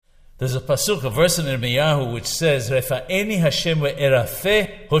There's a pasuk, a verse in Yirmiyahu, which says, Refa'eni Hashem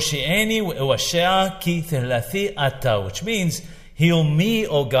ve'erafeh, hoshi'eni ve'uashea ki tehlathi ata, which means, heal me,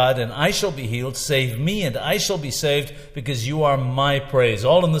 O God, and I shall be healed. Save me, and I shall be saved, because you are my praise.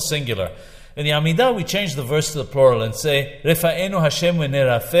 All in the singular. In the Amidah, we change the verse to the plural and say, Refa'enu Hashem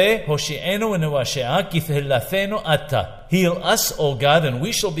ve'nerafeh, hoshi'enu ve'uashea ki tehlathenu ata. Heal us, O God, and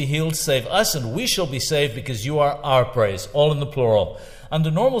we shall be healed. Save us, and we shall be saved, because you are our praise. All in the plural. Under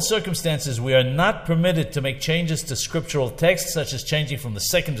normal circumstances, we are not permitted to make changes to scriptural texts, such as changing from the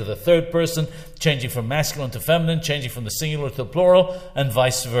second to the third person, changing from masculine to feminine, changing from the singular to the plural, and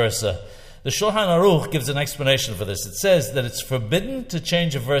vice versa. The Shulchan Aruch gives an explanation for this. It says that it's forbidden to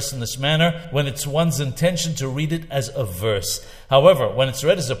change a verse in this manner when it's one's intention to read it as a verse. However, when it's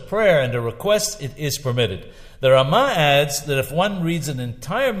read as a prayer and a request, it is permitted. The Ramah adds that if one reads an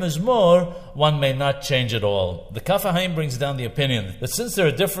entire mizmor, one may not change at all. The Kaf HaHaim brings down the opinion that since there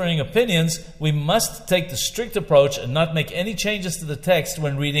are differing opinions, we must take the strict approach and not make any changes to the text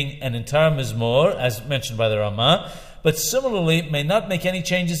when reading an entire mizmor, as mentioned by the Ramah, but similarly may not make any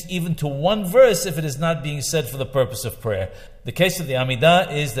changes even to one verse if it is not being said for the purpose of prayer. The case of the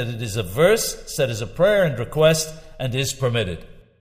Amidah is that it is a verse said as a prayer and request and is permitted.